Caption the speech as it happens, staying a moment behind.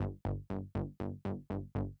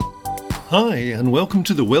Hi, and welcome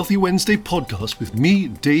to the Wealthy Wednesday podcast with me,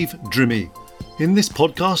 Dave Drimmy. In this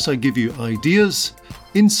podcast, I give you ideas,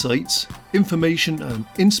 insights, information, and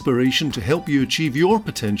inspiration to help you achieve your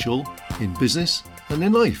potential in business and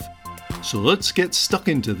in life. So let's get stuck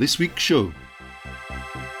into this week's show.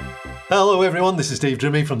 Hello everyone, this is Dave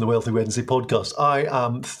Drimmy from the Wealthy Wednesday podcast. I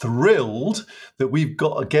am thrilled that we've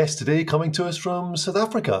got a guest today coming to us from South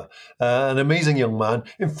Africa, an amazing young man.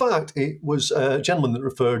 In fact, it was a gentleman that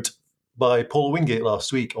referred by Paul Wingate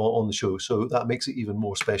last week on the show, so that makes it even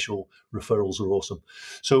more special. Referrals are awesome.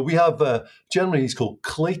 So we have a gentleman, he's called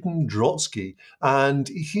Clayton Drotsky, and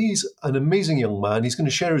he's an amazing young man. He's going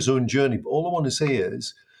to share his own journey, but all I want to say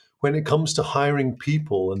is, when it comes to hiring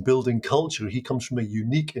people and building culture, he comes from a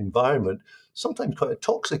unique environment, sometimes quite a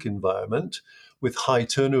toxic environment, with high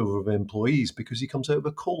turnover of employees because he comes out of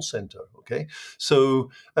a call center. Okay, so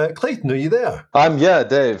Clayton, are you there? I'm here,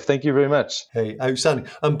 Dave. Thank you very much. Hey, outstanding.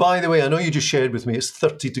 And by the way, I know you just shared with me it's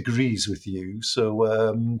 30 degrees with you,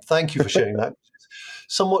 so thank you for sharing that.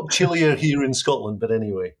 Somewhat chillier here in Scotland, but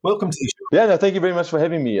anyway, welcome to the show. Yeah, no, thank you very much for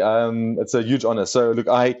having me. It's a huge honor. So look,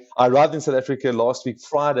 I arrived in South Africa last week,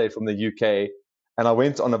 Friday, from the UK, and I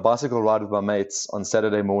went on a bicycle ride with my mates on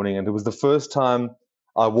Saturday morning, and it was the first time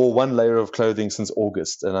I wore one layer of clothing since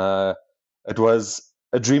August, and it was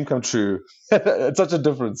a dream come true. It's such a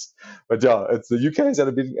difference. But yeah, the UK has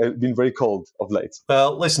been very cold of late.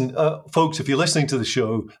 Well, listen, folks, if you're listening to the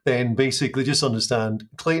show, then basically just understand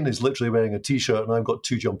Clayton is literally wearing a T-shirt and I've got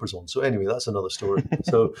two jumpers on. So anyway, that's another story.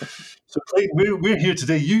 So Clayton, we're here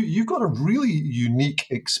today. You've got a really unique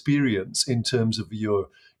experience in terms of your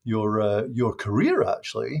career,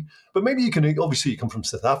 actually. But maybe you can, obviously you come from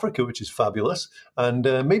South Africa, which is fabulous. And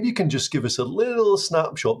maybe you can just give us a little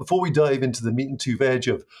snapshot before we dive into the meat and two veg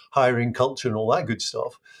of hiring culture and all that good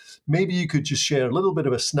stuff. Maybe you could just share a little bit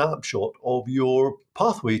of a snapshot of your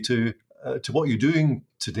pathway to what you're doing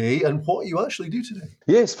today and what you actually do today.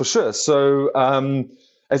 Yes, for sure. So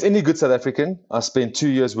as any good South African, I spent 2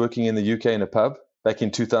 years working in the UK in a pub back in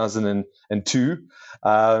 2002.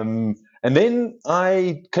 And then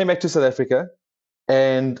I came back to South Africa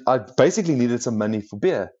and I basically needed some money for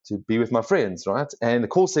beer to be with my friends, right? And the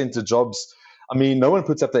call center jobs, I mean, no one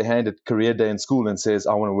puts up their hand at career day in school and says,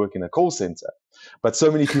 I want to work in a call center. But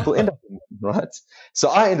so many people end up in it, right? So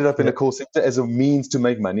I ended up in a call center as a means to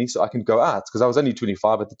make money so I can go out because I was only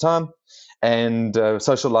 25 at the time. And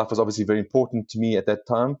social life was obviously very important to me at that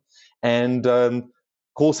time. And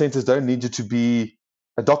call centers don't need you to be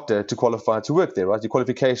a doctor to qualify to work there, right? Your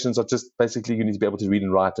qualifications are just basically you need to be able to read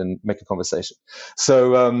and write and make a conversation.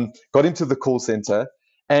 So got into the call center,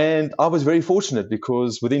 and I was very fortunate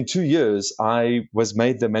because within 2 years, I was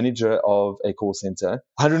made the manager of a call center,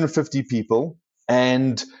 150 people,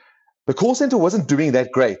 and the call center wasn't doing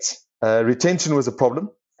that great. Retention was a problem,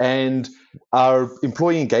 and our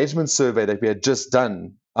employee engagement survey that we had just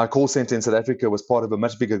done, our call center in South Africa was part of a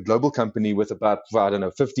much bigger global company with about,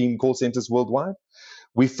 15 call centers worldwide.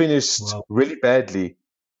 We finished really badly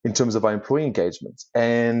in terms of our employee engagement.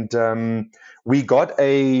 And we got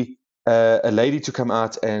a lady to come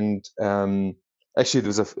out and actually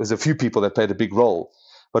there was a few people that played a big role.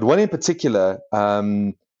 But one in particular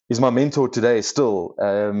is my mentor today still.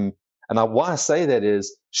 Why I say that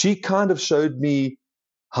is she kind of showed me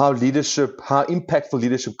how impactful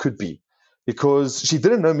leadership could be. Because she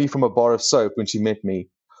didn't know me from a bar of soap when she met me,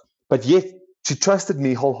 but yet she trusted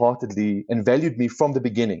me wholeheartedly and valued me from the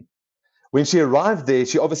beginning. When she arrived there,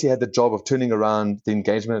 she obviously had the job of turning around the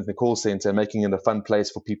engagement at the call center and making it a fun place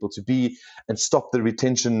for people to be and stop the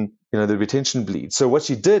retention bleed. So what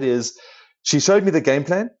she did is she showed me the game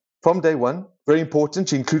plan from day one, very important.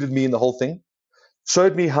 She included me in the whole thing,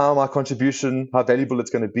 showed me how my contribution, how valuable it's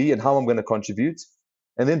going to be and how I'm going to contribute.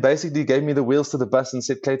 And then basically gave me the wheels to the bus and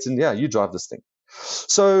said, Clayton, yeah, you drive this thing.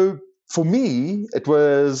 So for me,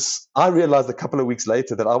 I realized a couple of weeks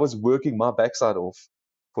later that I was working my backside off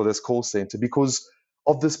for this call center because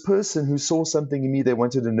of this person who saw something in me they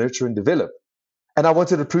wanted to nurture and develop. And I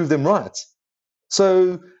wanted to prove them right.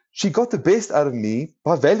 So she got the best out of me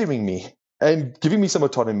by valuing me and giving me some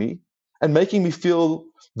autonomy and making me feel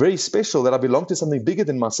very special that I belonged to something bigger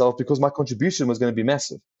than myself because my contribution was going to be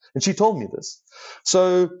massive. And she told me this.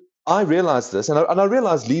 So I realized this, and I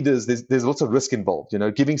realized leaders, there's lots of risk involved,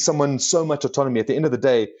 giving someone so much autonomy. At the end of the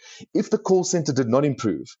day, if the call center did not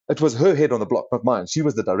improve, it was her head on the block, not mine. She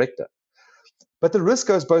was the director. But the risk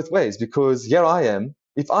goes both ways because here I am.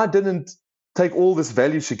 If I didn't take all this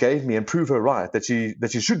value she gave me and prove her right, that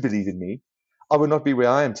she should believe in me, I would not be where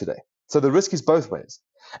I am today. So the risk is both ways.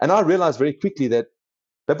 And I realized very quickly that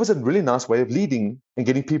was a really nice way of leading and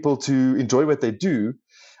getting people to enjoy what they do.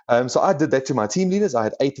 So I did that to my team leaders. I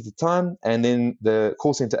had 8 at the time, and then the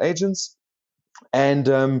call center agents.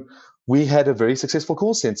 And we had a very successful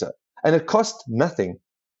call center. And it cost nothing.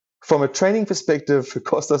 From a training perspective, it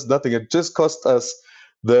cost us nothing. It just cost us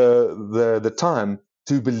the time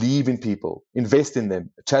to believe in people, invest in them,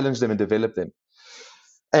 challenge them, and develop them.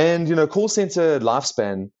 And call center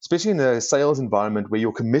lifespan, especially in a sales environment where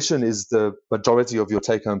your commission is the majority of your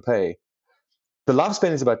take-home pay, the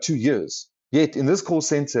lifespan is about 2 years. Yet in this call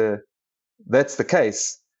center, that's the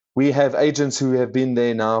case. We have agents who have been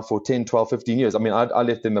there now for 10, 12, 15 years. I mean, I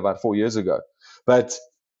left them about 4 years ago. But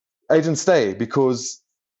agents stay because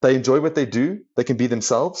they enjoy what they do. They can be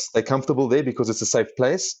themselves. They're comfortable there because it's a safe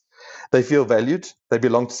place. They feel valued. They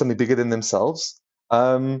belong to something bigger than themselves.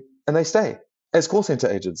 And they stay as call center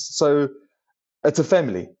agents. So it's a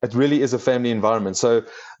family. It really is a family environment. So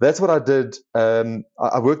that's what I did.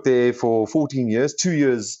 I worked there for 14 years. 2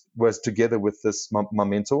 years was together with my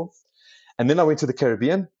mentor. And then I went to the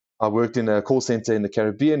Caribbean. I worked in a call center in the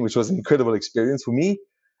Caribbean, which was an incredible experience for me.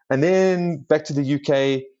 And then back to the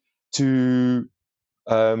UK to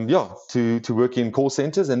to work in call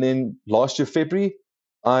centers. And then last year, February,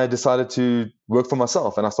 I decided to work for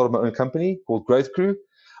myself, and I started my own company called Growth Crew.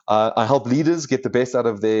 I help leaders get the best out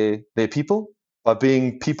of their people by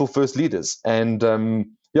being people first leaders. And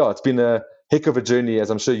it's been a heck of a journey, as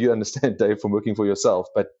I'm sure you understand, Dave, from working for yourself.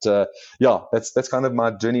 But that's kind of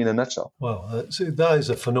my journey in a nutshell. Wow, that is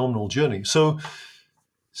a phenomenal journey. So,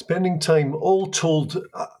 spending time, all told,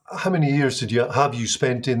 how many years have you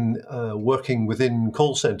spent in working within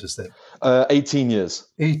call centers then? 18 years.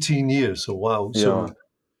 18 years. So, wow. Yeah. So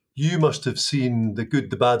you must have seen the good,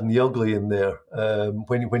 the bad, and the ugly in there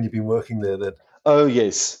when you've been working there then. Oh,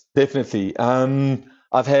 yes, definitely.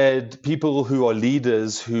 I've had people who are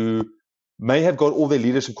leaders who may have got all their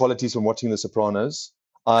leadership qualities from watching The Sopranos.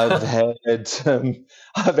 I've had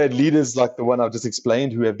I've had leaders like the one I've just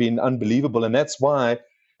explained who have been unbelievable, and that's why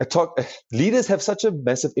leaders have such a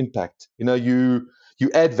massive impact. You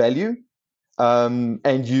add value,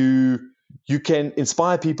 and you can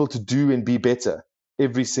inspire people to do and be better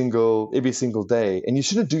every single day. And you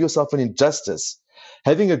shouldn't do yourself an injustice.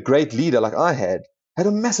 Having a great leader like I had a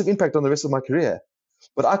massive impact on the rest of my career.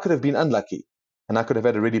 But I could have been unlucky, and I could have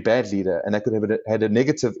had a really bad leader, and I could have had a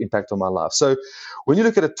negative impact on my life. So when you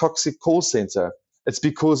look at a toxic call center, it's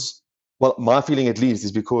because, well, my feeling at least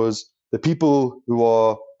is because the people who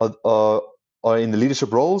are in the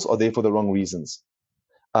leadership roles are there for the wrong reasons.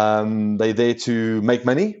 They're there to make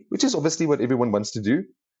money, which is obviously what everyone wants to do.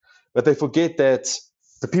 But they forget that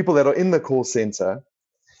the people that are in the call center,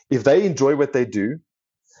 if they enjoy what they do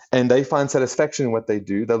and they find satisfaction in what they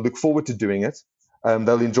do, they'll look forward to doing it.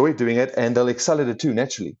 They'll enjoy doing it, and they'll excel at it too,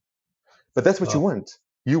 naturally. But that's what you want.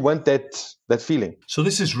 You want that feeling. So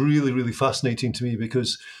this is really, really fascinating to me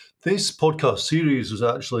because this podcast series was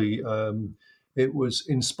actually it was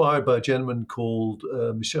inspired by a gentleman called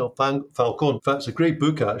Michel Falcon. In fact, it's a great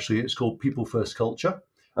book, actually. It's called People First Culture.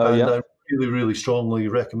 And I really, really strongly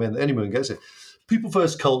recommend that anyone gets it. People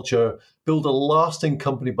First Culture, build a lasting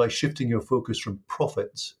company by shifting your focus from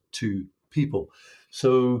profits to people.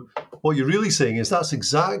 So what you're really saying is that's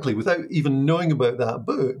exactly, without even knowing about that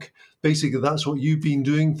book, basically that's what you've been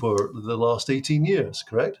doing for the last 18 years,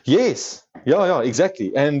 correct? Yes. Yeah,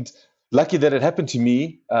 exactly. And lucky that it happened to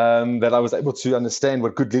me, that I was able to understand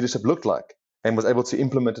what good leadership looked like and was able to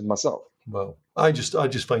implement it myself. Well, I just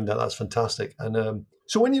find that's fantastic. And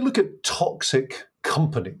so when you look at toxic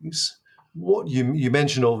companies, what you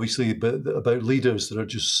mentioned obviously about leaders that are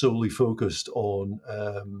just solely focused on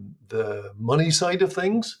the money side of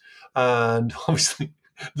things, and obviously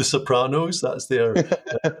The Sopranos, that's their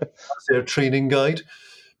training guide.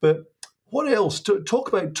 But what else? Talk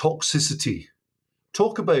about toxicity.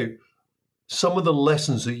 Talk about some of the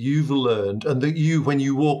lessons that you've learned and that when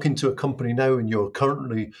you walk into a company now in your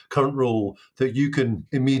current role, that you can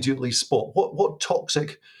immediately spot. What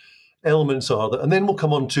toxic elements are there? And then we'll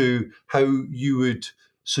come on to how you would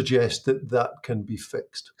suggest that can be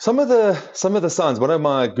fixed. Some of the signs. One of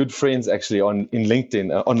my good friends actually on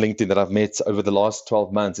LinkedIn that I've met over the last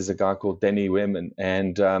 12 months is a guy called Danny Wehrman,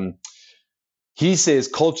 and he says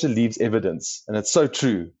culture leaves evidence, and it's so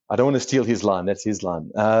true. I don't want to steal his line. That's his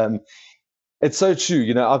line. It's so true.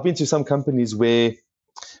 I've been to some companies where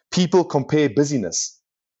people compare busyness.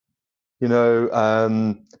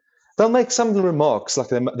 They'll make some remarks, like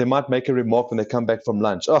they might make a remark when they come back from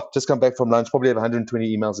lunch. Oh, just come back from lunch, probably have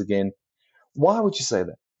 120 emails again. Why would you say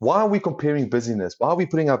that? Why are we comparing busyness? Why are we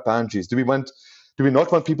putting up boundaries? Do we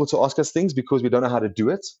not want people to ask us things because we don't know how to do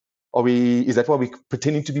it? Is that why we're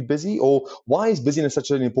pretending to be busy? Or why is busyness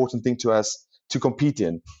such an important thing to us to compete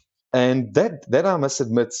in? And that I must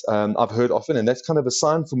admit, I've heard often, and that's kind of a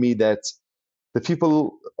sign for me that the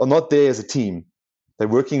people are not there as a team. They're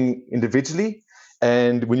working individually.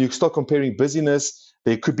 And when you start comparing busyness,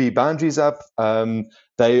 there could be boundaries up.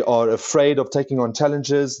 They are afraid of taking on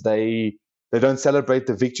challenges. They don't celebrate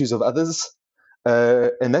the victories of others.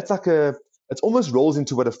 And that's like it almost rolls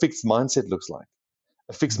into what a fixed mindset looks like.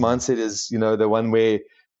 A fixed mindset is, the one where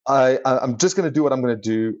I'm just going to do what I'm going to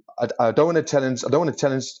do. I don't want to challenge. I don't want to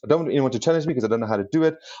challenge. I don't want anyone to challenge me because I don't know how to do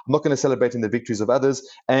it. I'm not going to celebrate in the victories of others.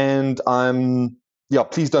 And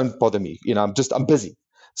please don't bother me. I'm busy.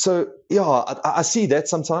 So yeah, I see that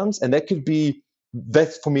sometimes, and that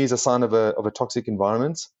for me is a sign of a toxic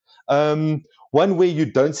environment. One where you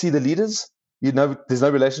don't see the leaders. There's no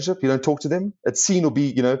relationship. You don't talk to them. It's seen or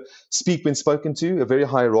be, speak when spoken to, a very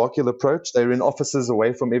hierarchical approach. They're in offices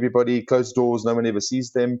away from everybody, closed doors, no one ever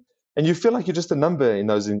sees them. And you feel like you're just a number in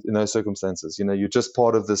those circumstances. You're just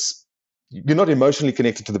part of this. You're not emotionally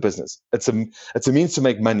connected to the business. It's a means to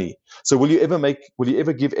make money. So will you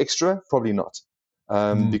ever give extra? Probably not,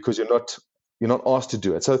 because you're not asked to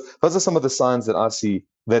do it. So those are some of the signs that I see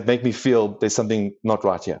that make me feel there's something not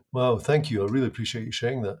right here. Wow, thank you. I really appreciate you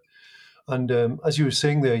sharing that. And as you were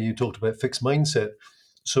saying there, you talked about fixed mindset.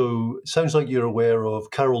 So it sounds like you're aware of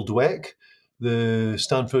Carol Dweck, the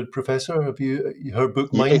Stanford professor. Have you her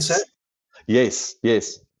book Mindset? Yes.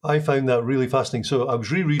 I found that really fascinating. So I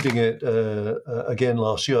was rereading it again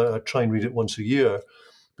last year. I try and read it once a year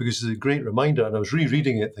because it's a great reminder. And I was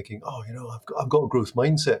rereading it thinking, oh, I've got a growth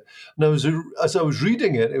mindset. And as I was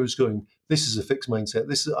reading it, it was going, this is a fixed mindset.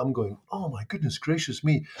 I'm going, oh my goodness gracious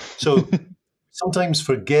me. So sometimes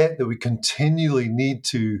forget that we continually need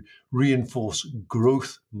to reinforce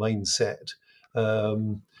growth mindset.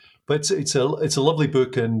 But it's a lovely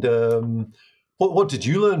book. And what did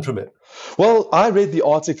you learn from it? Well, I read the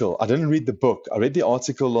article. I didn't read the book. I read the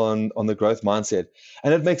article on the growth mindset,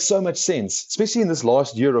 and it makes so much sense, especially in this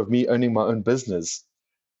last year of me owning my own business.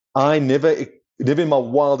 I never in my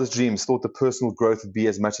wildest dreams thought the personal growth would be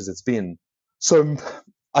as much as it's been. So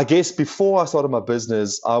I guess before I started my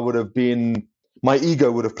business, my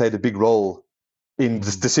ego would have played a big role in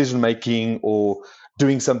this decision making or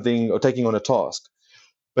doing something or taking on a task.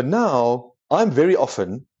 But now I'm very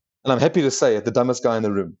often, and I'm happy to say it, the dumbest guy in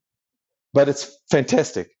the room. But it's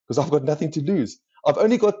fantastic because I've got nothing to lose. I've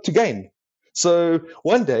only got to gain. So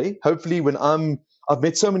one day, hopefully, I've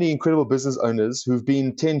met so many incredible business owners who've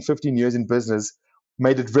been 10, 15 years in business,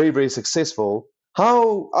 made it very, very successful.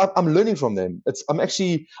 I'm learning from them.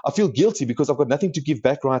 I feel guilty because I've got nothing to give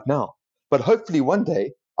back right now. But hopefully one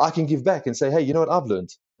day I can give back and say, hey, you know what I've learned?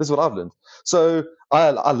 This is what I've learned. So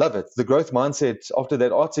I love it. The growth mindset after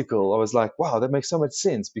that article, I was like, wow, that makes so much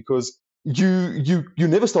sense because you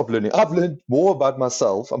never stop learning. I've learned more about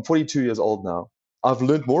myself. I'm 42 years old now. I've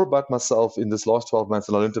learned more about myself in this last 12 months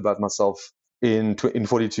than I learned about myself in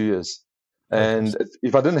 42 years. And Fantastic.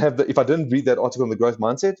 if I didn't read that article on the growth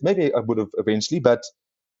mindset, maybe I would have eventually. But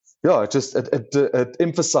yeah, it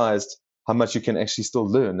emphasized how much you can actually still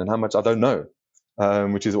learn and how much I don't know,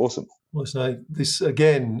 which is awesome. Well, this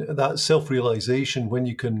again, that self-realization when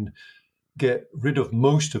you can get rid of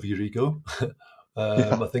most of your ego.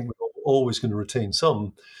 Yeah. I think we're always going to retain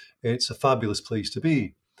some. It's a fabulous place to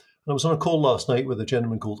be. And I was on a call last night with a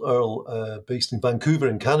gentleman called Earl, based in Vancouver,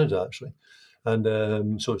 in Canada, actually.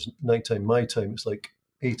 And so it's nighttime, my time. It's like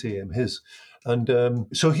 8 a.m. his. And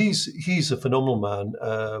so he's a phenomenal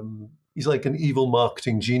man. He's like an evil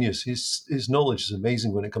marketing genius. His knowledge is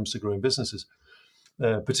amazing when it comes to growing businesses,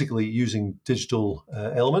 particularly using digital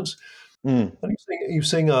elements. Mm, And he was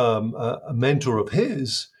saying a mentor of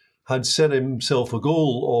his had set himself a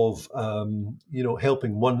goal of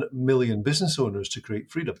helping 1 million business owners to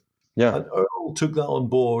create freedom. yeah. And Earl took that on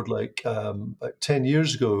board like about 10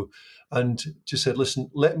 years ago and just said,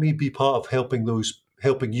 listen, let me be part of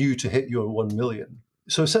helping you to hit your 1 million.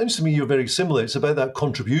 So it sounds to me you're very similar. It's about that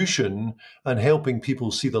contribution and helping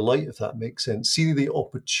people see the light, if that makes sense, see the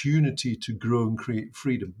opportunity to grow and create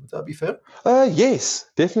freedom. Would that be fair? Yes,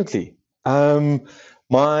 definitely. Um,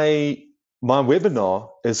 my my webinar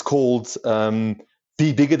is called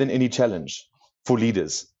 "Be Bigger Than Any Challenge" for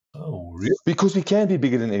leaders, Oh, really? because we can be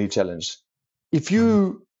bigger than any challenge if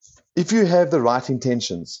you have the right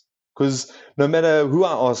intentions. Because no matter who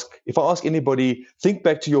I ask, if I ask anybody, think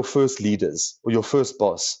back to your first leaders or your first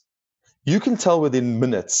boss. You can tell within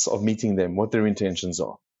minutes of meeting them what their intentions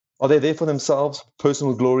are. Are they there for themselves,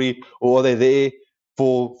 personal glory, or are they there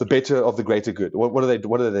for the better of the greater good? What are they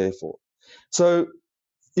there for? So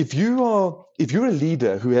if you're a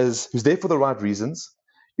leader who's there for the right reasons,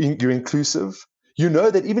 you're inclusive, you know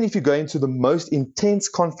that even if you go into the most intense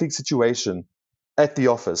conflict situation, at the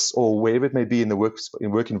office or wherever it may be in the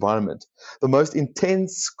work environment, the most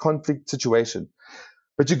intense conflict situation.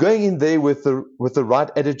 But you're going in there with the right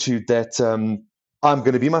attitude that I'm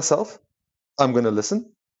going to be myself, I'm going to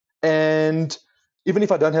listen, and even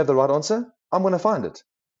if I don't have the right answer, I'm going to find it.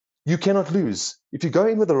 You cannot lose. If you go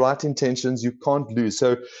in with the right intentions, you can't lose.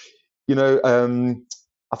 So,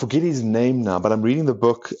 I forget his name now, but I'm reading the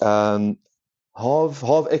book, Harv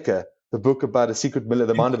Eker, the book about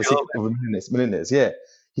the mind of a secret of millionaires. Yeah,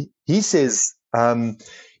 he says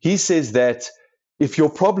that if your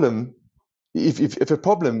problem, if a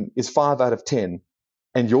problem is 5 out of 10,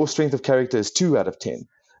 and your strength of character is 2 out of 10,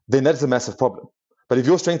 then that's a massive problem. But if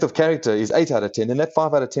your strength of character is 8 out of 10, then that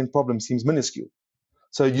 5 out of 10 problem seems minuscule.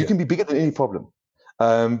 So you can be bigger than any problem,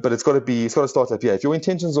 but it's got to start up here. If your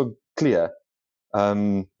intentions are clear,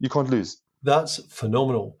 you can't lose. That's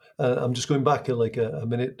phenomenal. I'm just going back like a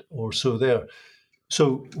minute or so there.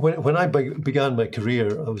 So when I began my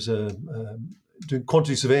career, I was doing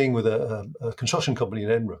quantity surveying with a construction company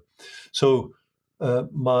in Edinburgh. So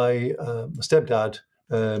my stepdad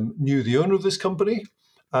knew the owner of this company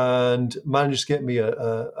and managed to get me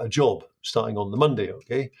a job starting on the Monday.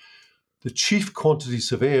 Okay. The chief quantity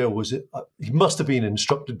surveyor he must have been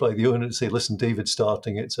instructed by the owner to say, listen, David's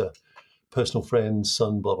starting, it's a personal friend's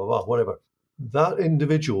son, blah, blah, blah, whatever. That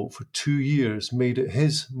individual for 2 years made it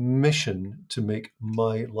his mission to make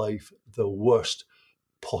my life the worst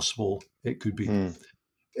possible it could be.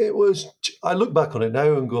 It was, I look back on it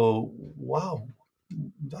now and go, wow,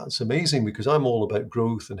 that's amazing, because I'm all about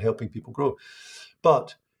growth and helping people grow.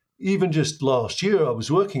 But even just last year, I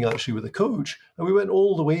was working actually with a coach, and we went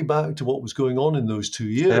all the way back to what was going on in those 2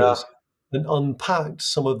 years and unpacked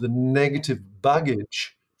some of the negative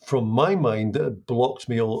baggage from my mind that had blocked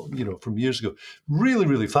me all, from years ago. Really,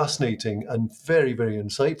 really fascinating and very, very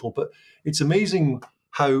insightful. But it's amazing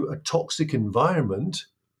how a toxic environment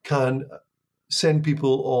can send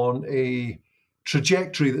people on a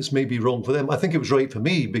trajectory that's maybe wrong for them. I think it was right for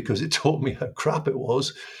me because it taught me how crap it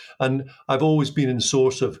was. And I've always been in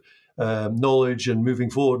source of knowledge and moving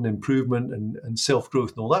forward and improvement and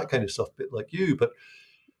self-growth and all that kind of stuff, a bit like you. But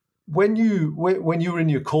when you were in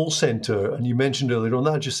your call center, and you mentioned earlier on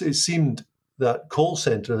that, it seemed that call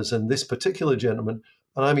centers and this particular gentleman,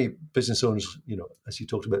 and I meet business owners, as you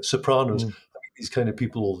talked about, sopranos, I meet these kind of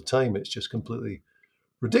people all the time. It's just completely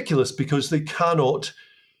ridiculous because they cannot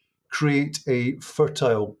create a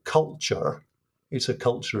fertile culture. It's a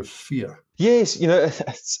culture of fear. Yes,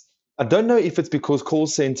 I don't know if it's because call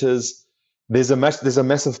centers, there's a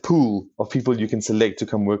massive pool of people you can select to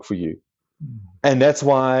come work for you. And that's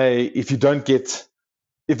why if this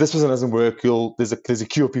person doesn't work, there's a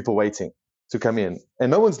queue of people waiting to come in. And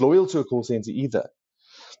no one's loyal to a call center either.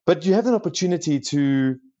 But you have an opportunity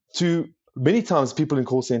to many times people in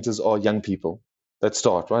call centers are young people that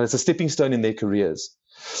start, right? It's a stepping stone in their careers.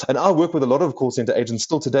 And I work with a lot of call center agents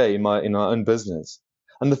still today in our own business.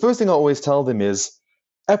 And the first thing I always tell them is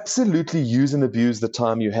absolutely use and abuse the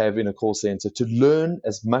time you have in a call center to learn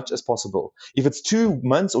as much as possible. If it's 2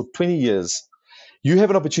 months or 20 years, you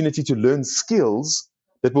have an opportunity to learn skills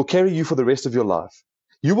that will carry you for the rest of your life.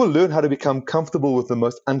 You will learn how to become comfortable with the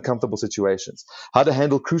most uncomfortable situations, how to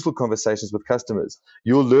handle crucial conversations with customers.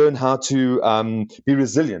 You'll learn how to be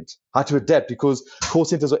resilient, how to adapt, because call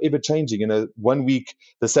centers are ever changing. 1 week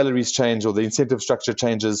the salaries change or the incentive structure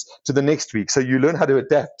changes to the next week. So you learn how to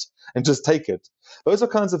adapt and just take it. Those are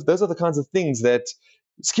the kinds of things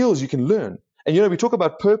skills you can learn. And we talk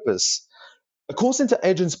about purpose. A call center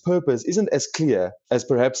agent's purpose isn't as clear as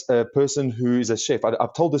perhaps a person who is a chef.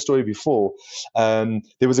 I've told this story before. There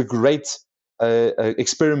was a great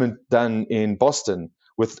experiment done in Boston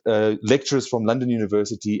with lecturers from London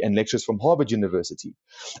University and lecturers from Harvard University.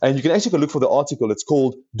 And you can actually go look for the article. It's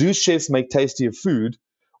called, "Do Chefs Make Tastier Food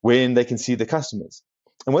When They Can See the Customers?"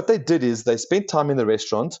 And what they did is they spent time in the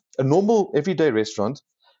restaurant, a normal everyday restaurant,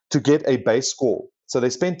 to get a base score. So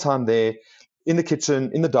they spent time there in the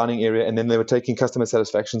kitchen, in the dining area, and then they were taking customer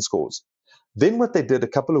satisfaction scores. Then what they did a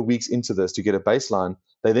couple of weeks into this to get a baseline,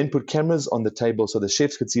 they then put cameras on the table so the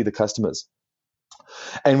chefs could see the customers.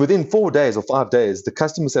 And within 4 days or 5 days, the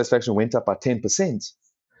customer satisfaction went up by 10%.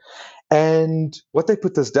 And what they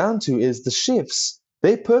put this down to is the chefs,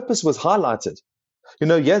 their purpose was highlighted.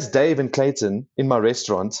 Yes, Dave and Clayton in my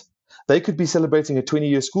restaurant, they could be celebrating a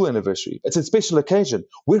 20-year school anniversary. It's a special occasion.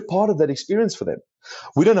 We're part of that experience for them.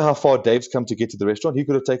 We don't know how far Dave's come to get to the restaurant. He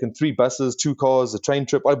could have taken 3 buses, 2 cars, a train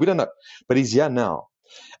trip. We don't know. But he's here now.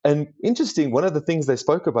 And interesting, one of the things they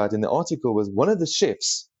spoke about in the article was one of the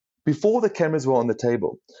chefs, before the cameras were on the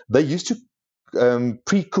table, they used to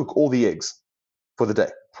pre-cook all the eggs for the day,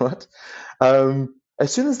 right? And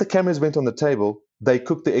As soon as the cameras went on the table, they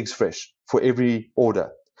cooked the eggs fresh for every order.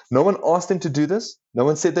 No one asked them to do this. No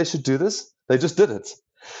one said they should do this. They just did it.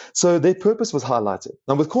 So their purpose was highlighted.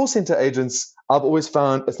 Now, with call center agents, I've always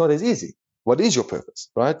found it's not as easy. What is your purpose,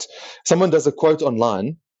 right? Someone does a quote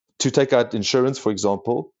online to take out insurance, for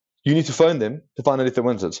example. You need to phone them to find out if they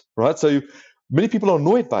want it, right? So many people are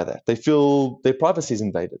annoyed by that. They feel their privacy is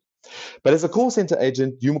invaded. But as a call center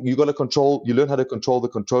agent, you got to control. You learn how to control the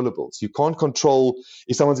controllables. You can't control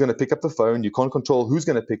if someone's going to pick up the phone. You can't control who's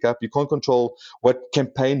going to pick up. You can't control what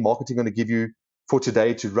campaign marketing going to give you for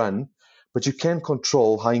today to run. But you can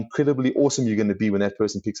control how incredibly awesome you're going to be when that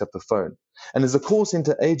person picks up the phone. And as a call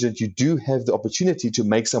center agent, you do have the opportunity to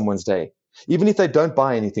make someone's day. Even if they don't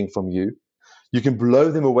buy anything from you, you can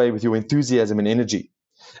blow them away with your enthusiasm and energy.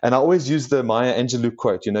 And I always use the Maya Angelou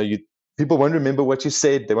quote, people won't remember what you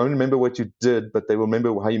said, they won't remember what you did, but they will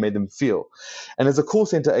remember how you made them feel. And as a call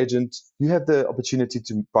center agent, you have the opportunity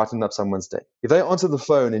to brighten up someone's day. If they answer the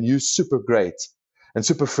phone and you're super great and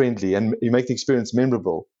super friendly and you make the experience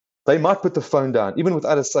memorable, they might put the phone down, even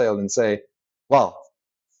without a sale, and say, wow,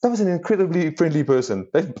 that was an incredibly friendly person.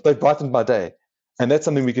 They brightened my day. And that's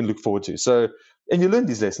something we can look forward to. So, and you learn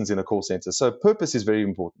these lessons in a call center. So purpose is very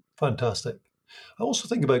important. Fantastic. I also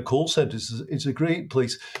think about call centers. It's a great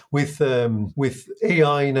place with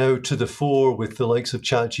AI now to the fore, with the likes of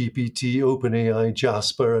ChatGPT, OpenAI,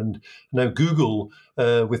 Jasper, and now Google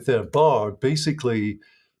with their Bard. Basically,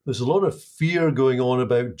 there's a lot of fear going on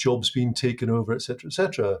about jobs being taken over, et cetera, et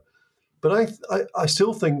cetera. But I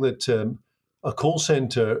still think that a call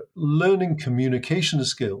center learning communication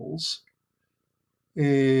skills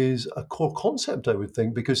is a core concept, I would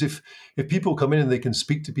think, because if people come in and they can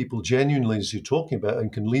speak to people genuinely, as you're talking about,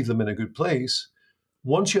 and can leave them in a good place,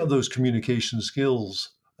 once you have those communication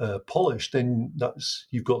skills polished, then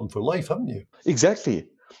you've got them for life, haven't you? Exactly.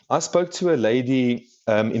 I spoke to a lady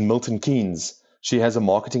in Milton Keynes. She has a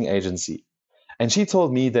marketing agency, and she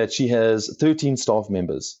told me that she has 13 staff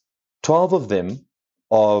members. 12 of them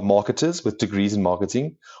are marketers with degrees in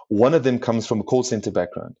marketing. One of them comes from a call center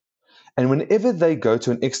background. And whenever they go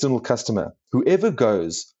to an external customer, whoever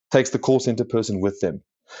goes takes the call center person with them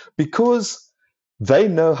because they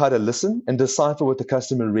know how to listen and decipher what the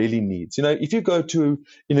customer really needs. If you go to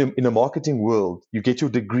in a marketing world, you get your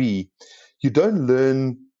degree, you don't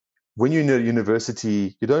learn when you're in a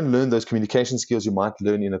university, you don't learn those communication skills you might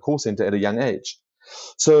learn in a call center at a young age.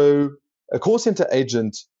 So a call center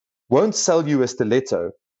agent won't sell you a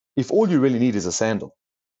stiletto if all you really need is a sandal.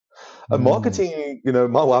 Marketing,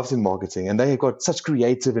 my wife's in marketing, and they've got such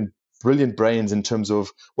creative and brilliant brains in terms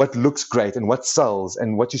of what looks great and what sells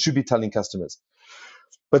and what you should be telling customers.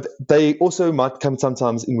 But they also might come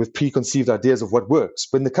sometimes in with preconceived ideas of what works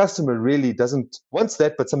when the customer really doesn't wants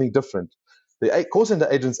that, but something different. The call center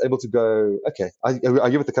agent's able to go, okay, I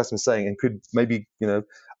hear what the customer's saying and could maybe,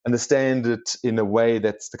 understand it in a way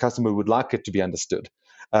that the customer would like it to be understood.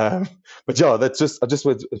 But yeah,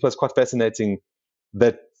 it was quite fascinating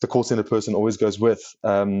that the call center person always goes with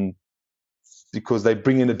because they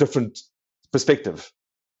bring in a different perspective,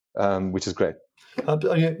 which is great.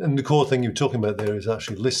 And the core thing you're talking about there is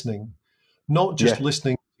actually listening, not just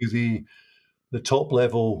listening to the top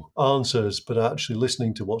level answers, but actually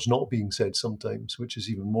listening to what's not being said sometimes, which is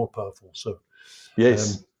even more powerful. So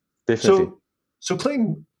yes, definitely. So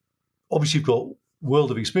Clayton, obviously you've got world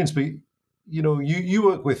of experience, but you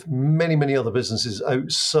work with many other businesses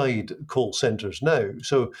outside call centers now.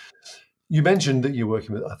 So you mentioned that you're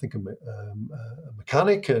working with, I think, a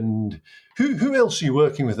mechanic, and who else are you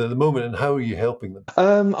working with at the moment, and how are you helping them?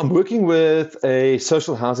 I'm working with a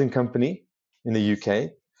social housing company in the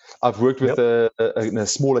UK. I've worked with a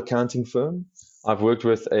small accounting firm. I've worked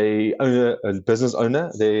with a business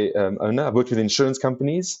owner, owner. I've worked with insurance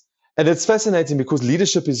companies, and it's fascinating because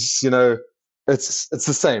leadership is, it's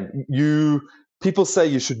the same. People say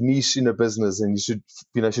you should niche in a business, and you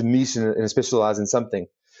should niche and specialize in something,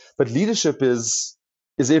 but leadership is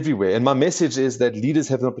everywhere. And my message is that leaders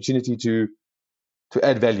have an opportunity to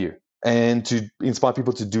add value and to inspire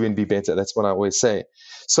people to do and be better. That's what I always say.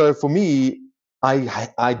 So for me,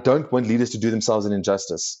 I don't want leaders to do themselves an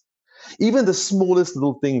injustice. Even the smallest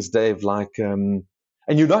little things, Dave, like, and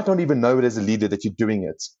you might not even know it as a leader that you're doing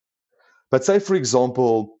it. But say, for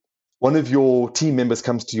example, one of your team members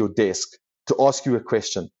comes to your desk to ask you a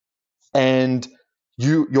question, and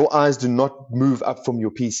your eyes do not move up from your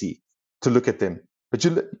PC to look at them. But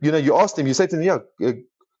you ask them, you say to them, yeah,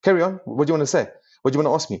 carry on. What do you want to say? What do you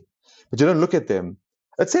want to ask me? But you don't look at them.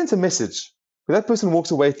 It sends a message. But that person walks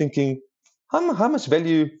away thinking, how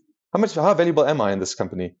valuable am I in this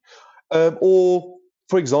company? Or,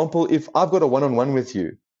 for example, if I've got a one-on-one with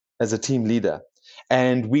you as a team leader,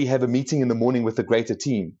 and we have a meeting in the morning with the greater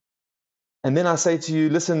team. And then I say to you,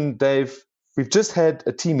 listen, Dave, we've just had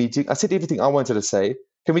a team meeting. I said everything I wanted to say.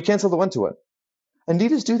 Can we cancel the one-to-one? And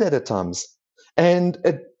leaders do that at times. And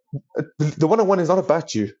the one-on-one is not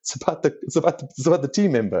about you. It's about the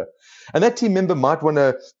team member. And that team member might want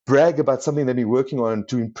to brag about something they've been working on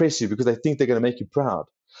to impress you because they think they're going to make you proud.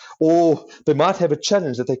 Or they might have a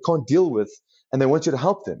challenge that they can't deal with and they want you to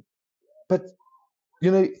help them. But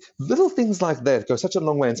little things like that go such a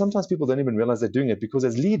long way. And sometimes people don't even realize they're doing it because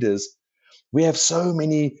as leaders, we have so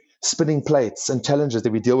many spinning plates and challenges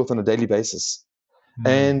that we deal with on a daily basis.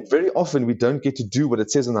 And very often we don't get to do what it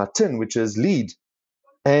says on our tin, which is lead.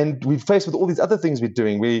 And we're faced with all these other things we're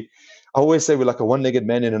doing. I always say we're like a one-legged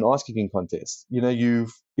man in an ass-kicking contest. Your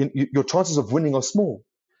chances of winning are small.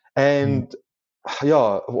 And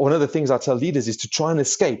one of the things I tell leaders is to try and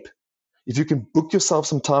escape. If you can book yourself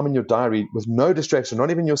some time in your diary with no distraction, not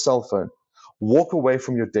even your cell phone, walk away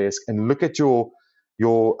from your desk and look at your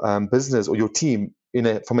business or your team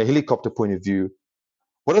from a helicopter point of view.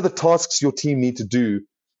 What are the tasks your team need to do,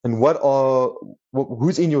 and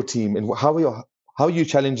who's in your team, and how are you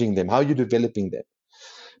challenging them? How are you developing them?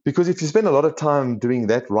 Because if you spend a lot of time doing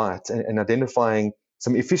that right and identifying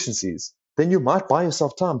some efficiencies, then you might buy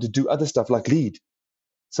yourself time to do other stuff like lead.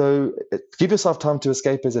 So give yourself time to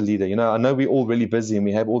escape as a leader. I know we're all really busy and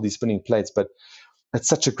we have all these spinning plates, but it's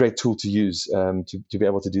such a great tool to use to be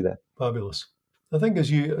able to do that. Fabulous. I think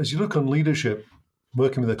as you look on leadership,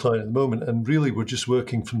 working with a client at the moment, and really we're just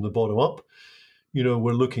working from the bottom up.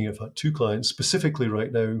 We're looking at two clients specifically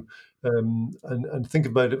right now, and think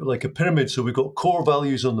about it like a pyramid. So we've got core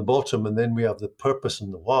values on the bottom, and then we have the purpose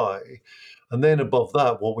and the why. And then above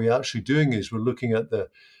that, what we're actually doing is we're looking at the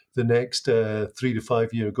next 3 to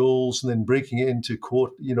 5 year goals, and then breaking it into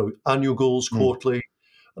annual goals, quarterly,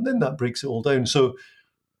 and then that breaks it all down. So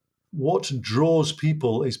what draws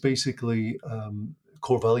people is basically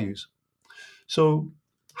core values. So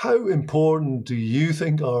how important do you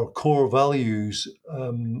think are core values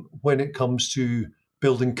when it comes to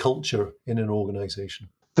building culture in an organization?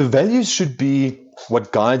 The values should be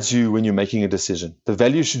what guides you when you're making a decision. The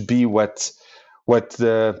values should be what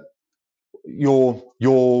your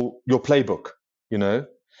playbook.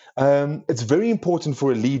 It's very important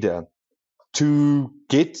for a leader to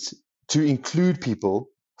get to include people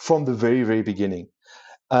from the very, very beginning.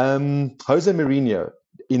 Jose Mourinho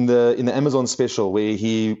in the Amazon special where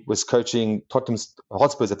he was coaching Tottenham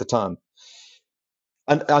Hotspurs at the time.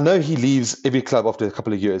 And I know he leaves every club after a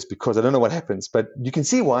couple of years because I don't know what happens, but you can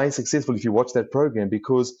see why he's successful if you watch that program,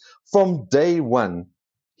 because from day one,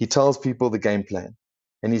 he tells people the game plan.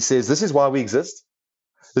 And he says, this is why we exist.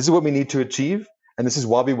 This is what we need to achieve. And this is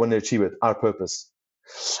why we want to achieve it, our purpose.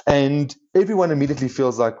 And everyone immediately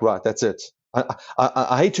feels like, right, that's it.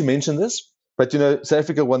 I hate to mention this, but South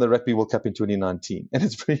Africa won the Rugby World Cup in 2019, and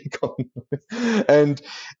it's pretty common. And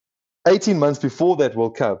 18 months before that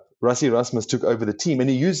World Cup, Rassie Erasmus took over the team, and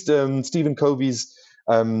he used Stephen Covey's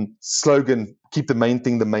slogan, "Keep the main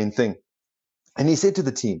thing the main thing." And he said to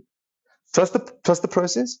the team, trust the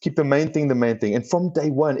process, keep the main thing the main thing. And from day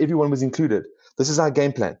one, everyone was included. This is our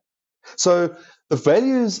game plan. So the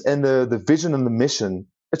values and the vision and the mission,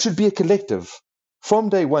 it should be a collective. From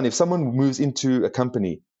day one, if someone moves into a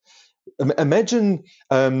company, imagine,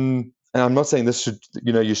 and I'm not saying this should,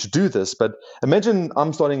 you should do this, but imagine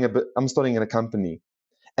I'm starting in a company,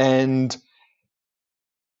 and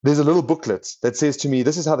there's a little booklet that says to me,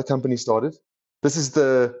 this is how the company started. This is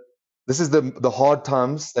the hard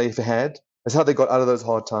times they've had. This is how they got out of those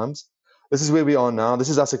hard times. This is where we are now. This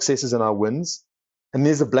is our successes and our wins. And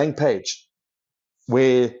there's a blank page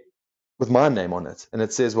with my name on it. And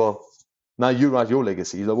it says, well, now you write your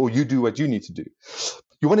legacy, or you do what you need to do.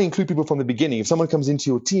 You want to include people from the beginning. If someone comes into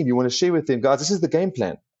your team, you want to share with them, guys, this is the game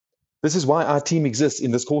plan. This is why our team exists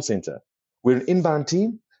in this call center. We're an inbound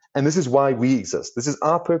team, and this is why we exist. This is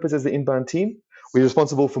our purpose as the inbound team. We're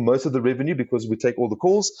responsible for most of the revenue because we take all the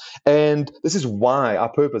calls. And this is why our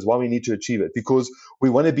purpose, why we need to achieve it, because we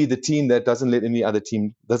want to be the team that doesn't let any other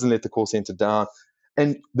team, doesn't let the call center down.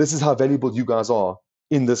 And this is how valuable you guys are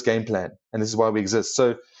in this game plan. And this is why we exist.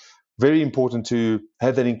 So very important to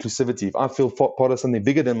have that inclusivity. If I feel part of something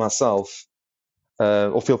bigger than myself,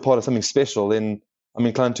 or feel part of something special, then I'm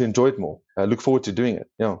inclined to enjoy it more. I look forward to doing it.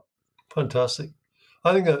 Yeah. Fantastic.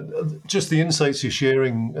 I think that just the insights you're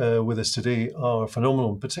sharing with us today are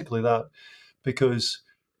phenomenal, particularly that, because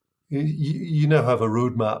you now have a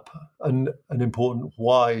roadmap and an important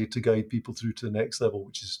why to guide people through to the next level,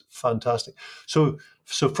 which is fantastic. So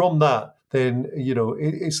from that, then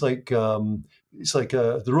it's like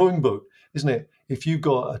the rowing boat, isn't it? if you've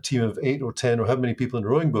got a team of 8 or 10 or how many people in a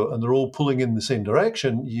rowing boat and they're all pulling in the same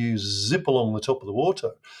direction, you zip along the top of the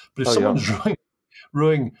water. But if Oh yeah. someone's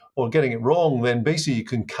rowing or getting it wrong, then basically you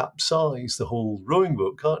can capsize the whole rowing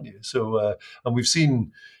boat, can't you? So, and we've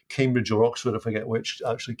seen Cambridge or Oxford, I forget which,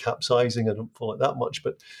 actually capsizing. I don't follow it that much,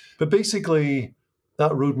 but basically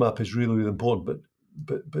that roadmap is really, really important.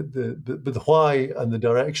 But the why and the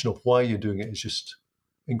direction of why you're doing it is just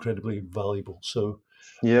incredibly valuable. So,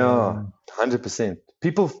 Yeah, 100%.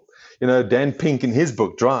 People, Dan Pink in his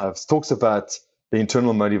book Drives talks about the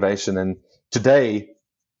internal motivation, and today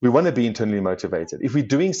we want to be internally motivated. If we're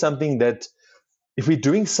doing something that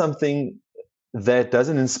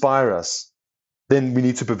doesn't inspire us, then we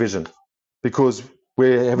need supervision because we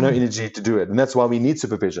have no energy to do it, and that's why we need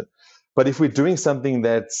supervision. But if we're doing something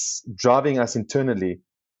that's driving us internally,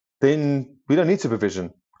 then we don't need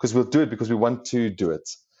supervision because we'll do it because we want to do it,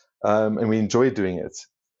 and we enjoy doing it.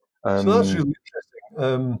 so that's Um, really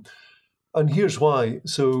interesting. And here's why.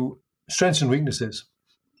 So, strengths and weaknesses.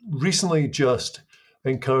 Recently, just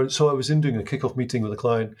encouraged. So, I was in doing a kickoff meeting with a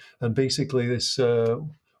client, and basically, this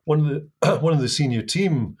one of the one of the senior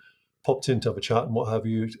team popped in to have a chat and what have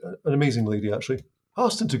you. An amazing lady, actually.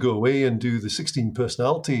 Asked him to go away and do the 16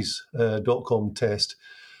 personalities.com test,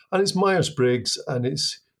 and it's Myers Briggs, and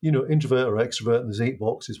it's introvert or extrovert, and there's 8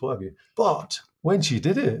 boxes, what have you. But when she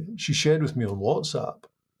did it, she shared with me on WhatsApp.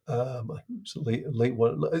 It's late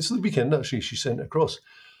one. It's the weekend actually. She sent it across,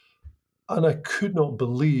 and I could not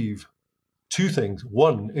believe two things.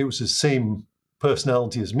 One, it was the same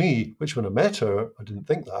personality as me, which when I met her, I didn't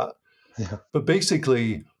think that. yeah. But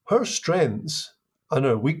basically, her strengths and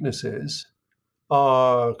her weaknesses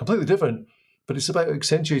are completely different. But it's about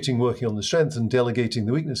accentuating working on the strength and delegating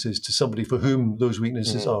the weaknesses to somebody for whom those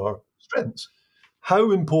weaknesses Mm. are strengths.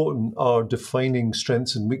 How important are defining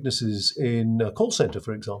strengths and weaknesses in a call center,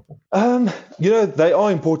 for example? They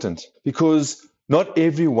are important because not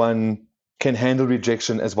everyone can handle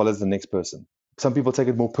rejection as well as the next person. Some people take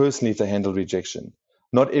it more personally if they handle rejection.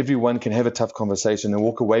 Not everyone can have a tough conversation and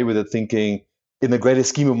walk away with it thinking, in the greater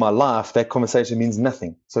scheme of my life, that conversation means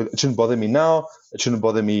nothing. So it shouldn't bother me now. It shouldn't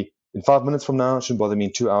bother me in 5 minutes from now. It shouldn't bother me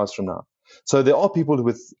in 2 hours from now. So there are people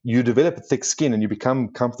you develop a thick skin and you become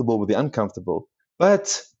comfortable with the uncomfortable.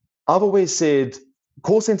 But I've always said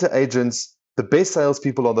call center agents, the best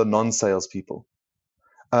salespeople are the non-salespeople.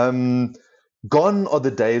 Um, Gone are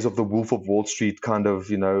the days of the Wolf of Wall Street kind of,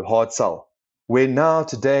 hard sell. Where now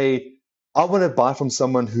today, I want to buy from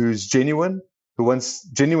someone who's genuine, who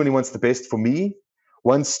genuinely wants the best for me,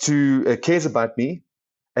 wants to cares about me,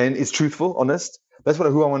 and is truthful, honest. That's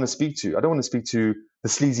who I want to speak to. I don't want to speak to the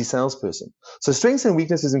sleazy salesperson. So strengths and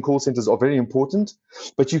weaknesses in call centers are very important,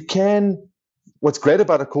 but what's great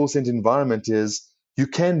about a call center environment is you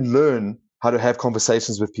can learn how to have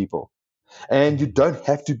conversations with people. And you don't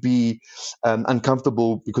have to be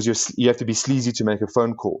uncomfortable because you have to be sleazy to make a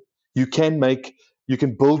phone call. You can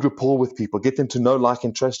build rapport with people, get them to know, like,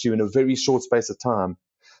 and trust you in a very short space of time.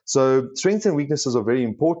 So strengths and weaknesses are very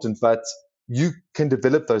important, but you can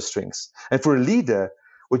develop those strengths. And for a leader,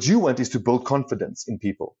 what you want is to build confidence in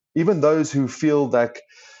people, even those who feel like,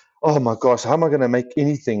 oh my gosh, how am I going to make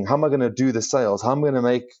anything? How am I going to do the sales? How am I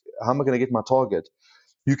going to get my target?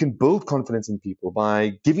 You can build confidence in people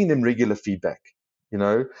by giving them regular feedback,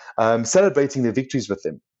 celebrating their victories with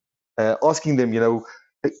them, asking them,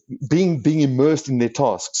 being immersed in their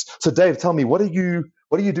tasks. So Dave, tell me, what are you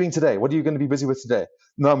doing today? What are you going to be busy with today?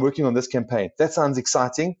 No, I'm working on this campaign. That sounds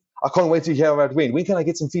exciting. I can't wait to hear how it went. When can I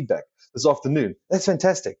get some feedback? This afternoon. That's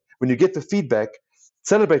fantastic. When you get the feedback,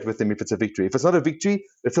 celebrate with them if it's a victory. If it's not a victory,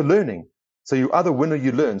 it's a learning. So you either win or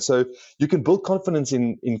you learn. So you can build confidence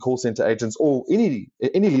in call center agents, or any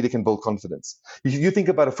leader can build confidence. You think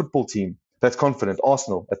about a football team that's confident,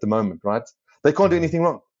 Arsenal at the moment, right? They can't do anything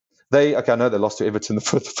wrong. I know they lost to Everton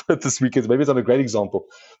this weekend. Maybe it's not a great example,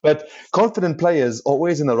 but confident players are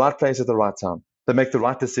always in the right place at the right time. They make the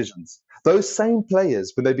right decisions. Those same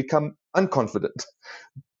players, when they become unconfident,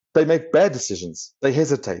 they make bad decisions. They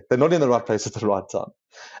hesitate. They're not in the right place at the right time.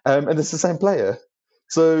 And it's the same player.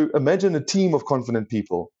 So imagine a team of confident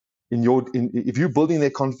people if you're building their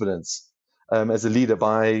confidence as a leader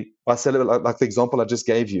by celebrating, like the example I just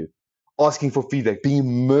gave you, asking for feedback, being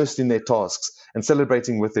immersed in their tasks and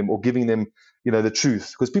celebrating with them or giving them, the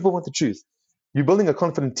truth, because people want the truth. You're building a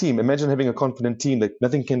confident team. Imagine having a confident team that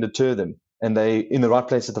nothing can deter them and they in the right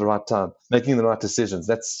place at the right time, making the right decisions.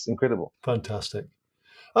 That's incredible. Fantastic.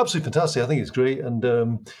 Absolutely fantastic. I think it's great. And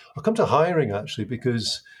I'll come to hiring actually,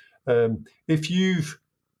 because if you've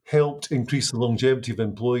helped increase the longevity of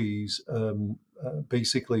employees,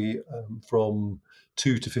 basically from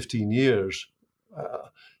 2 to 15 years, uh,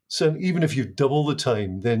 So even if you double the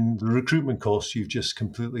time, then the recruitment costs you've just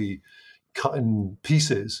completely cut in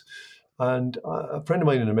pieces. And a friend of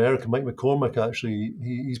mine in America, Mike McCormick, actually,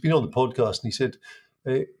 he's been on the podcast, and he said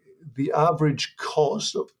uh, the average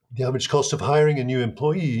cost of hiring a new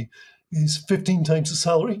employee is 15 times the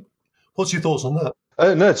salary. What's your thoughts on that?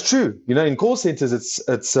 No, it's true. In call centers, it's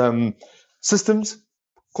systems.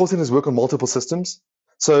 Call centers work on multiple systems,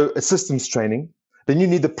 so it's systems training. Then you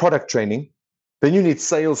need the product training. Then you need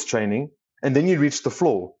sales training, and then you reach the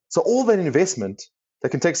floor. So all that investment that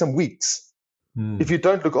can take some weeks. If you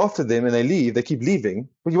don't look after them and they leave, they keep leaving,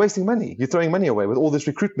 well, you're wasting money. You're throwing money away with all this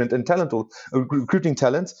recruitment and talent, or recruiting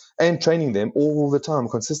talent and training them all the time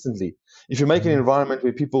consistently. If you make an environment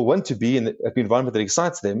where people want to be in an environment that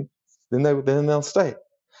excites them, then they'll stay,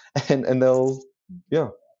 and they'll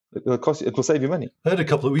it will save you money. I heard a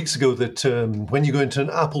couple of weeks ago that when you go into an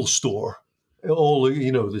Apple store,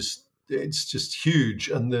 it's just huge,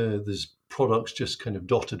 and there's products just kind of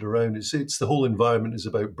dotted around. It's the whole environment is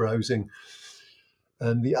about browsing.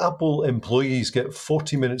 And the Apple employees get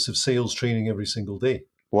 40 minutes of sales training every single day.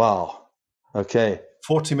 Wow. Okay.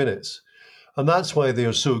 40 minutes. And that's why they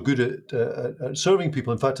are so good at serving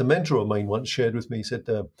people. In fact, a mentor of mine once shared with me, he said,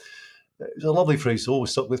 it was a lovely phrase, always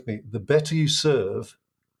stuck with me. The better you serve,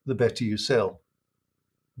 the better you sell.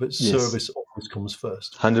 But service always comes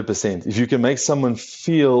first. 100%. If you can make someone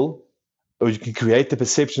feel, or you can create the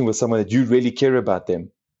perception with someone that you really care about them,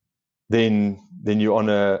 then you're on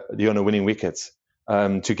a winning wicket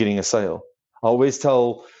to getting a sale. I always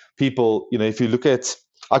tell people, if you look at,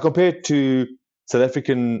 I compare it to South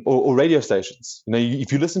African or radio stations.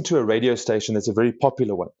 If you listen to a radio station that's a very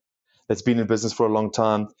popular one, that's been in business for a long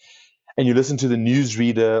time, and you listen to the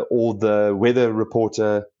newsreader or the weather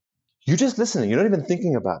reporter, you're just listening. You're not even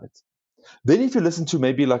thinking about it. Then if you listen to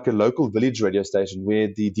maybe like a local village radio station where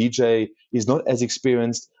the DJ is not as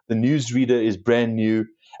experienced, the newsreader is brand new,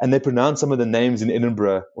 and they pronounce some of the names in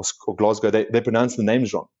Edinburgh or Glasgow, they pronounce the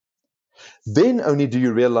names wrong. Then only do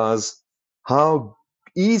you realize how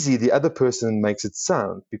easy the other person makes it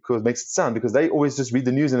sound because they always just read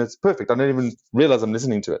the news and it's perfect. I don't even realize I'm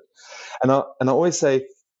listening to it. And I always say,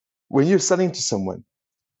 when you're selling to someone,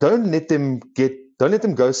 don't let them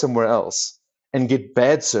go somewhere else and get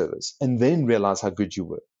bad service and then realize how good you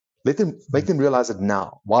were. Make them realize it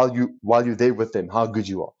now while you're there with them, how good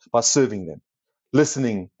you are by serving them,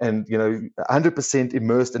 listening, and 100%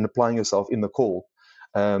 immersed in applying yourself in the call.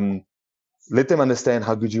 Let them understand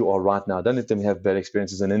how good you are right now. Don't let them have bad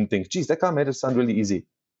experiences and then think, geez, that guy made it sound really easy.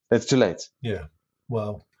 That's too late. Yeah.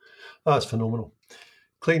 Wow. That's phenomenal.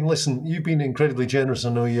 Clayton, listen, you've been incredibly generous.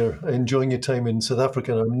 I know you're enjoying your time in South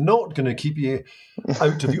Africa. And I'm not going to keep you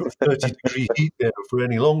out of your 30-degree heat there for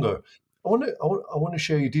any longer. I want to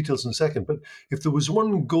share your details in a second, but if there was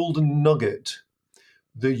one golden nugget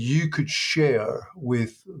that you could share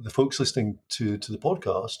with the folks listening to the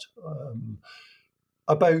podcast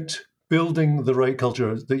about building the right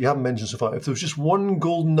culture that you haven't mentioned so far, if there was just one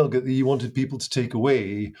golden nugget that you wanted people to take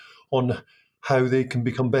away on how they can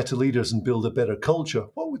become better leaders and build a better culture,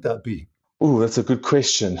 what would that be? Oh, that's a good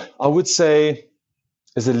question. I would say,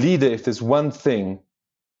 as a leader, if there's one thing,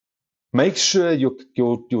 make sure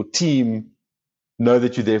your team know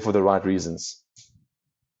that you're there for the right reasons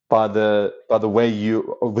by the way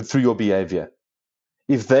through your behavior.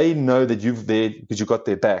 If they know that you're there because you got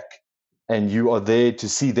their back and you are there to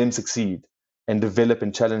see them succeed and develop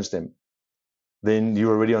and challenge them, then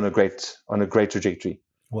you're already on a great trajectory.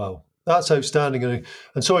 Wow. That's outstanding.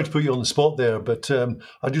 And sorry to put you on the spot there, but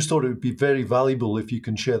I just thought it would be very valuable if you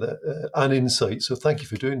can share that an insight. So thank you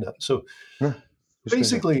for doing that. So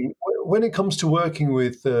basically, when it comes to working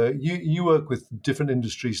with, you work with different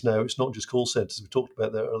industries now. It's not just call centers. We talked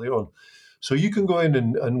about that earlier on. So you can go in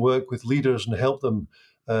and work with leaders and help them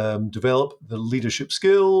develop the leadership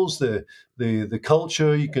skills, the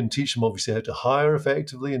culture. You can teach them obviously how to hire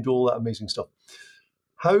effectively and do all that amazing stuff.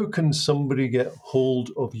 How can somebody get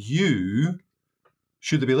hold of you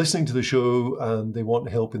should they be listening to the show and they want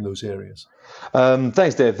help in those areas?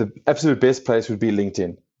 Thanks, Dave. The absolute best place would be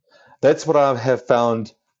LinkedIn. That's what I have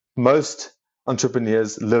found. Most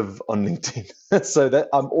entrepreneurs live on LinkedIn. So that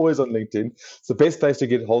I'm always on LinkedIn. It's the best place to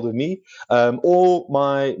get hold of me. Or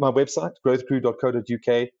my website,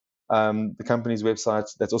 growthcrew.co.uk. The company's website.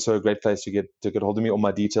 That's also a great place to get hold of me. All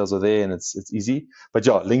my details are there, and it's easy. But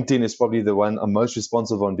yeah, LinkedIn is probably the one I'm most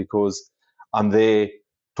responsive on because I'm there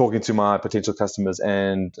talking to my potential customers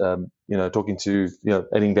and talking to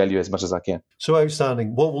adding value as much as I can. So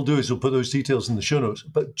outstanding. What we'll do is we'll put those details in the show notes.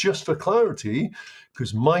 But just for clarity,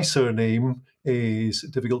 because my surname is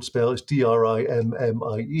difficult to spell, it's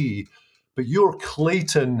Drimmie. But you're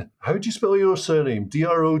Clayton. How do you spell your surname?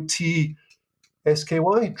 Drotsky?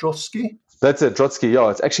 Drotsky? That's it, Drotsky. Yeah,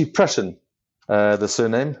 it's actually Prussian, the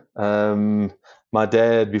surname. My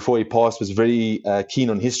dad, before he passed, was very keen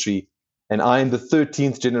on history, and I am the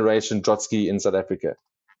 13th generation Drotsky in South Africa.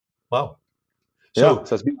 Wow. So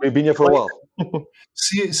we've been here for a while. Clayton,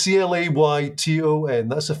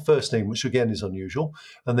 that's a first name, which again is unusual.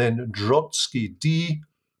 And then Drotsky, Drotsky,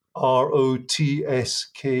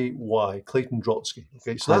 Clayton Drotsky.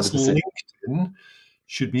 Okay, so that's 100%. LinkedIn.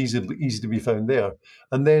 Should be easy to be found there.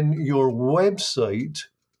 And then your website,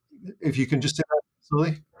 if you can just do that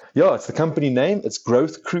slowly. Yeah, it's the company name. It's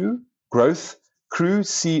Growth Crew, CREW.co.uk.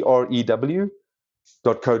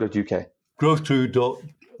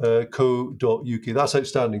 Growthcrew.co.uk. That's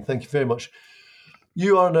outstanding. Thank you very much.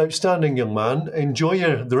 You are an outstanding young man. Enjoy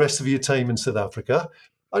the rest of your time in South Africa.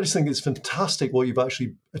 I just think it's fantastic what you've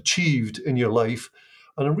actually achieved in your life.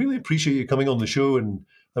 And I really appreciate you coming on the show and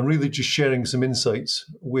really just sharing some insights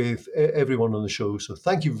with everyone on the show. So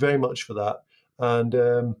thank you very much for that. And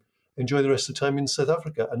enjoy the rest of the time in South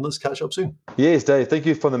Africa. And let's catch up soon. Yes, Dave. Thank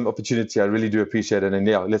you for the opportunity. I really do appreciate it. And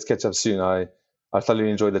yeah, let's catch up soon. I thoroughly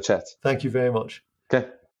enjoyed the chat. Thank you very much. Okay.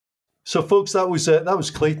 So, folks, that was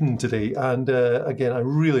Clayton today. And again, I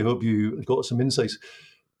really hope you got some insights.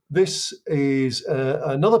 This is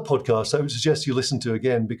another podcast I would suggest you listen to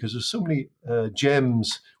again because there's so many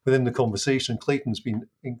gems within the conversation. Clayton's been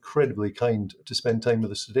incredibly kind to spend time with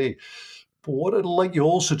us today. But what I'd like you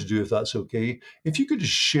also to do, if that's okay, if you could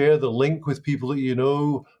just share the link with people that you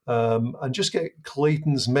know and just get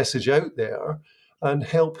Clayton's message out there and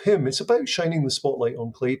help him. It's about shining the spotlight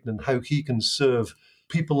on Clayton and how he can serve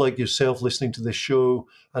people like yourself listening to this show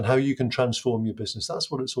and how you can transform your business.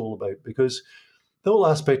 That's what it's all about, because the whole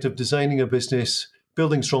aspect of designing a business,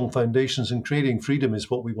 building strong foundations and creating freedom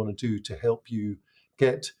is what we want to do to help you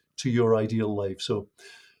get to your ideal life. So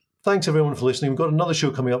thanks everyone for listening. We've got another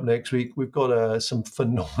show coming up next week. We've got some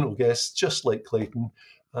phenomenal guests just like Clayton.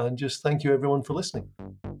 And just thank you everyone for listening.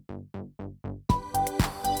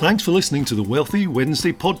 Thanks for listening to the Wealthy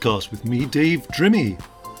Wednesday podcast with me, Dave Drimmy.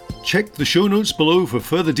 Check the show notes below for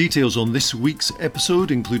further details on this week's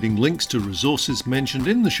episode, including links to resources mentioned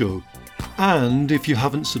in the show. And if you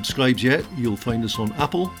haven't subscribed yet, you'll find us on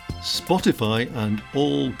Apple, Spotify, and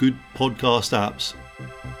all good podcast apps.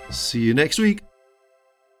 See you next week.